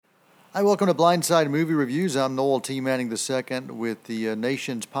Hi, welcome to Blindside Movie Reviews. I'm Noel T. Manning II with the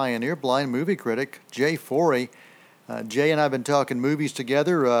nation's pioneer blind movie critic, Jay Forry. Jay and I have been talking movies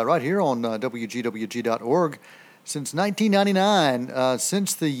together right here on WGWG.org since 1999,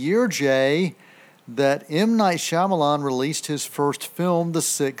 since the year, Jay, that M. Night Shyamalan released his first film, The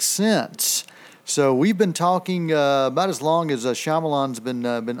Sixth Sense. So we've been talking about as long as Shyamalan's been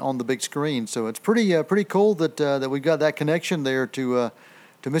on the big screen. So it's pretty cool that we've got that connection there to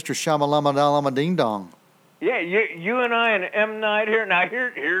Mr. Shyamalama Ding Dong. Yeah, you and I and M. Night here. Now,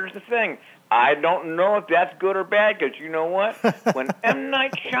 here's the thing. I don't know if that's good or bad, because you know what? When M.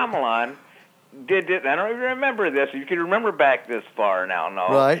 Night Shyamalan did it, I don't even remember this. You can remember back this far now, no?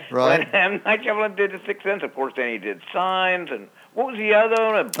 Right. When M. Night Shyamalan did The Sixth Sense, of course, then he did Signs, and what was the other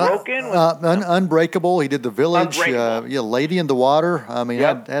one? Broken? Unbreakable. He did The Village. Lady in the Water. I mean,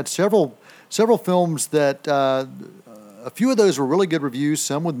 Yep. had several films that... a few of those were really good reviews,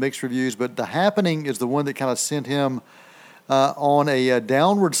 some with mixed reviews, but The Happening is the one that kind of sent him on a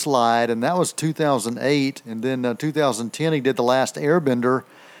downward slide, and that was 2008. And then 2010, he did The Last Airbender.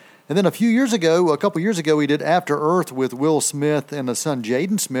 And then a couple years ago, he did After Earth with Will Smith and his son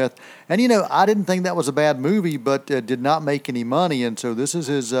Jaden Smith. And, I didn't think that was a bad movie, but did not make any money. And so this is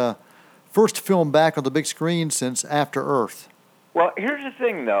his first film back on the big screen since After Earth. Well, here's the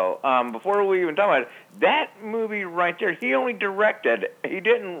thing, though. Before we even talk about it, that movie right there, he only directed. He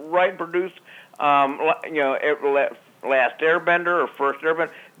didn't write and produce, Last Airbender or First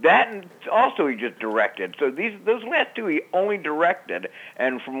Airbender. That also he just directed. So those last two he only directed.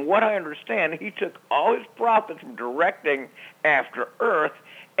 And from what I understand, he took all his profits from directing After Earth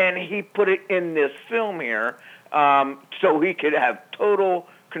and he put it in this film here, so he could have total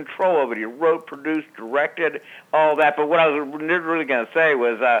control of it. He wrote, produced, directed, all that. But what I was really going to say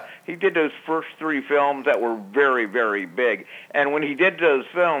was he did those first three films that were very, very big. And when he did those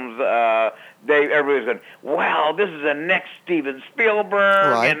films, everybody was going, "Wow, this is the next Steven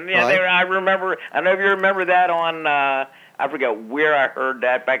Spielberg." Right, and right. I don't know if you remember that on. I forget where I heard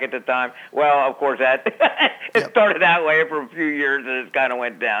that back at the time. Well, of course, that it started that way for a few years, and it kind of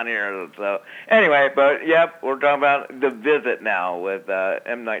went down here. So anyway, but we're talking about The Visit now with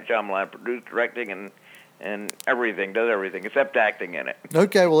M. Night Shyamalan, produced, directing, and everything, does everything except acting in it.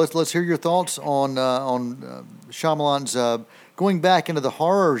 Okay, well let's hear your thoughts on Shyamalan's going back into the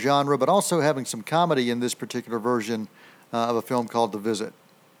horror genre, but also having some comedy in this particular version of a film called The Visit.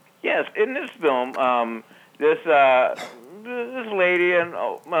 Yes, in this film, this lady, and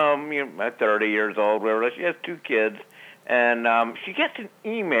 30 years old, whatever, she has two kids, and she gets an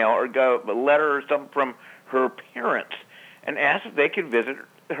email or a letter or something from her parents, and asks if they could visit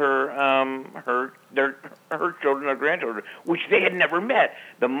her children or grandchildren, which they had never met.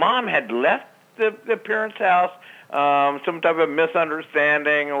 The mom had left the parents' house, some type of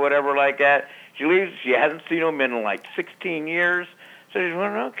misunderstanding or whatever like that. She leaves. She hasn't seen them in like 16 years. So she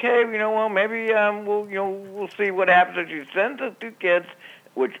went, okay, maybe we'll see what happens. So she sends the two kids,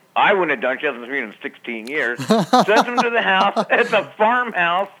 which I wouldn't have done. She hasn't seen them in 16 years. Sends them to the house. It's a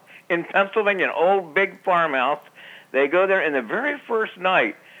farmhouse in Pennsylvania, an old big farmhouse. They go there, and the very first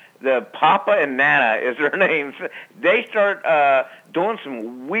night, the Papa and Nana is their names. They start doing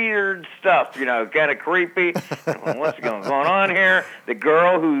some weird stuff, kind of creepy. What's going on here? The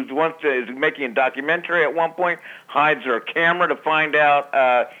girl who is making a documentary at one point hides her camera to find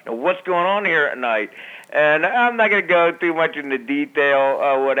out what's going on here at night. And I'm not going to go too much into detail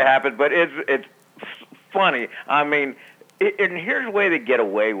what happened, but it's funny. I mean, and here's a way to get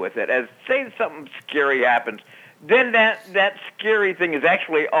away with it. As say something scary happens, then that scary thing is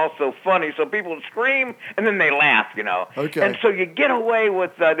actually also funny. So people scream and then they laugh, Okay. And so they get away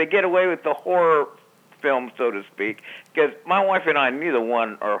with the horror film, so to speak. Because my wife and I, neither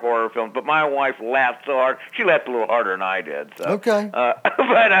one are horror films, but my wife laughed so hard. She laughed a little harder than I did. So. Okay.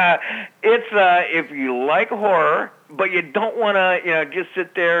 But it's if you like horror, but you don't want to, just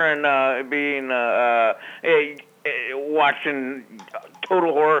sit there and watching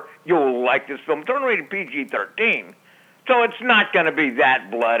total horror, you'll like this film. It's only rated PG-13, so it's not going to be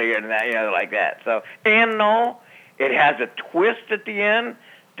that bloody and that, like that. So, and no, it has a twist at the end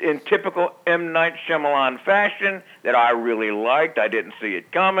in typical M. Night Shyamalan fashion that I really liked. I didn't see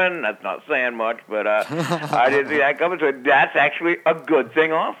it coming. That's not saying much, but I didn't see that coming. So that's actually a good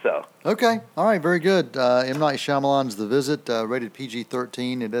thing, also. Okay, all right, very good. M. Night Shyamalan's The Visit, rated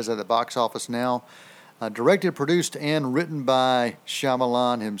PG-13. It is at the box office now. Directed, produced, and written by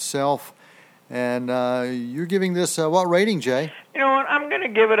Shyamalan himself. And you're giving this what rating, Jay? You know what? I'm going to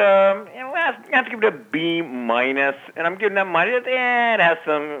give it a. I have to give it a B minus, and I'm giving that minus. It has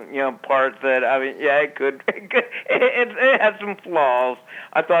some, parts that it has some flaws.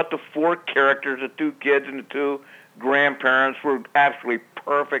 I thought the 4 characters, the 2 kids and the 2 grandparents, were absolutely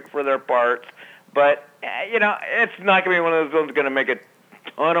perfect for their parts. But it's not going to be one of those films that's going to make a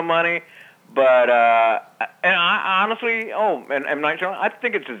ton of money. But and I honestly, M. Night Shyamalan, I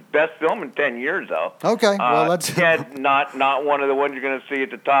think it's his best film in 10 years, though. Okay, well that's not one of the ones you're going to see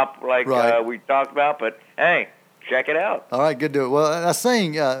at the top like we talked about. But hey, check it out. All right, good to it. Well, I was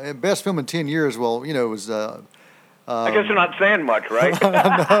saying best film in 10 years. Well, it was. I guess you're not saying much, right?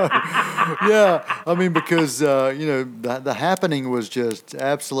 Yeah, I mean because the Happening was just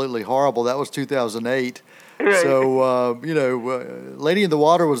absolutely horrible. That was 2008. Right. So, Lady in the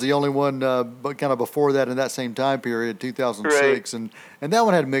Water was the only one but kind of before that in that same time period, 2006, right. and that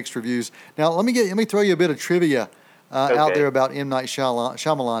one had mixed reviews. Now, let me throw you a bit of trivia out there about M. Night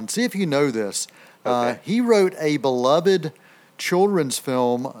Shyamalan. See if you know this. Okay. He wrote a beloved children's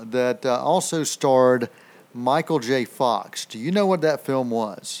film that also starred Michael J. Fox. Do you know what that film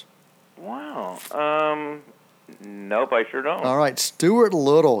was? Wow. Nope, I sure don't. All right, Stuart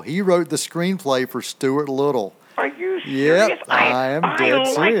Little. He wrote the screenplay for Stuart Little. Are you serious? Yep, I am dead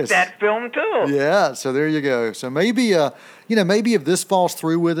serious. I like that film too. Yeah, so there you go. So maybe, maybe if this falls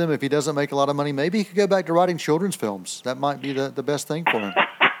through with him, if he doesn't make a lot of money, maybe he could go back to writing children's films. That might be the best thing for him.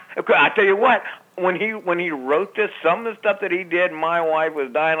 Okay, I tell you what. When he wrote this, some of the stuff that he did, my wife was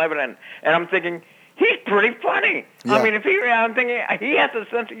dying laughing, and I'm thinking he's pretty funny. Yeah. I mean, I'm thinking he has a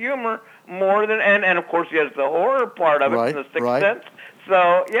sense of humor more than, and of course he has the horror part of it in The Sixth Sense.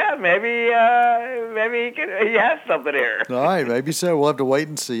 So yeah, maybe he has something here. All right, maybe so. We'll have to wait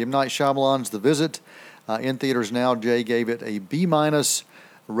and see. M. Night Shyamalan's The Visit in theaters now. Jay gave it a B-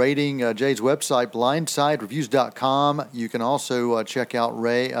 rating. Jay's website, blindsidereviews.com. You can also check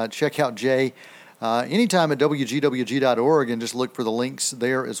out Jay anytime at wgwg.org and just look for the links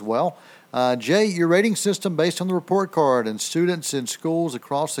there as well. Jay, your rating system based on the report card, and students in schools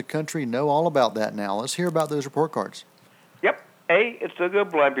across the country know all about that now. Let's hear about those report cards. Yep. A, it's so good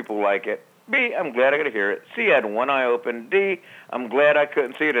blind people like it. B, I'm glad I got to hear it. C, I had one eye open. D, I'm glad I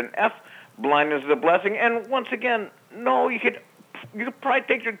couldn't see it. And F, blindness is a blessing. And once again, no, you could probably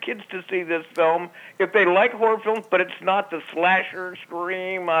take your kids to see this film if they like horror films, but it's not the slasher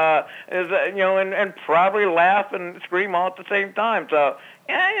scream, and probably laugh and scream all at the same time. So,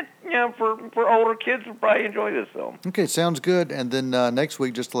 for older kids, will probably enjoy this film. Okay, sounds good. And then next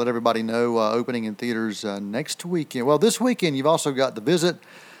week, just to let everybody know, opening in theaters next weekend. Well, this weekend you've also got The Visit.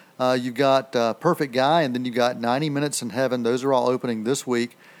 You've got Perfect Guy, and then you've got 90 Minutes in Heaven. Those are all opening this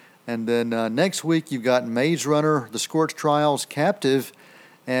week. And then next week, you've got Maze Runner, The Scorch Trials, Captive,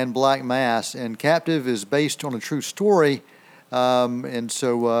 and Black Mass. And Captive is based on a true story, and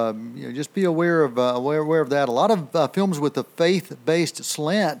so just be aware of that. A lot of films with a faith-based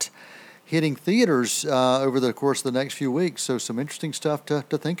slant hitting theaters over the course of the next few weeks. So some interesting stuff to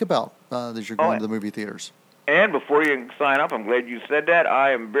think about as you're going to the movie theaters. And before you sign up, I'm glad you said that.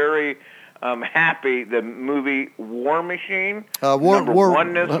 I am very happy the movie War Machine, number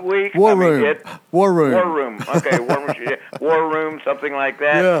one this week. War Room. War Room. Okay, War Machine. War Room, something like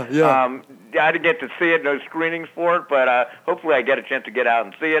that. Yeah. I didn't get to see it, no screenings for it, but hopefully I get a chance to get out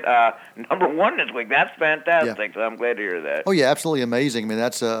and see it. Number one this week. That's fantastic, so I'm glad to hear that. Oh, yeah, absolutely amazing. I mean,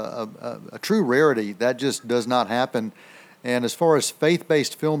 that's a true rarity. That just does not happen. And as far as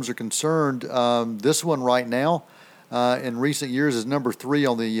faith-based films are concerned, this one right now, in recent years is number 3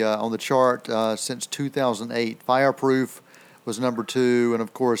 on the chart since 2008. Fireproof was number 2, and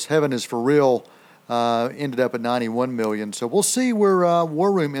of course Heaven is for Real ended up at 91 million. So we'll see where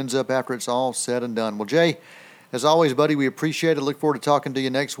War Room ends up after it's all said and done. Well, Jay, as always, buddy, we appreciate it. Look forward to talking to you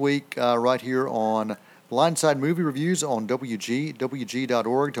next week right here on Blindside Movie Reviews on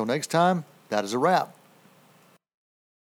WGWG.org. Till next time, that is a wrap.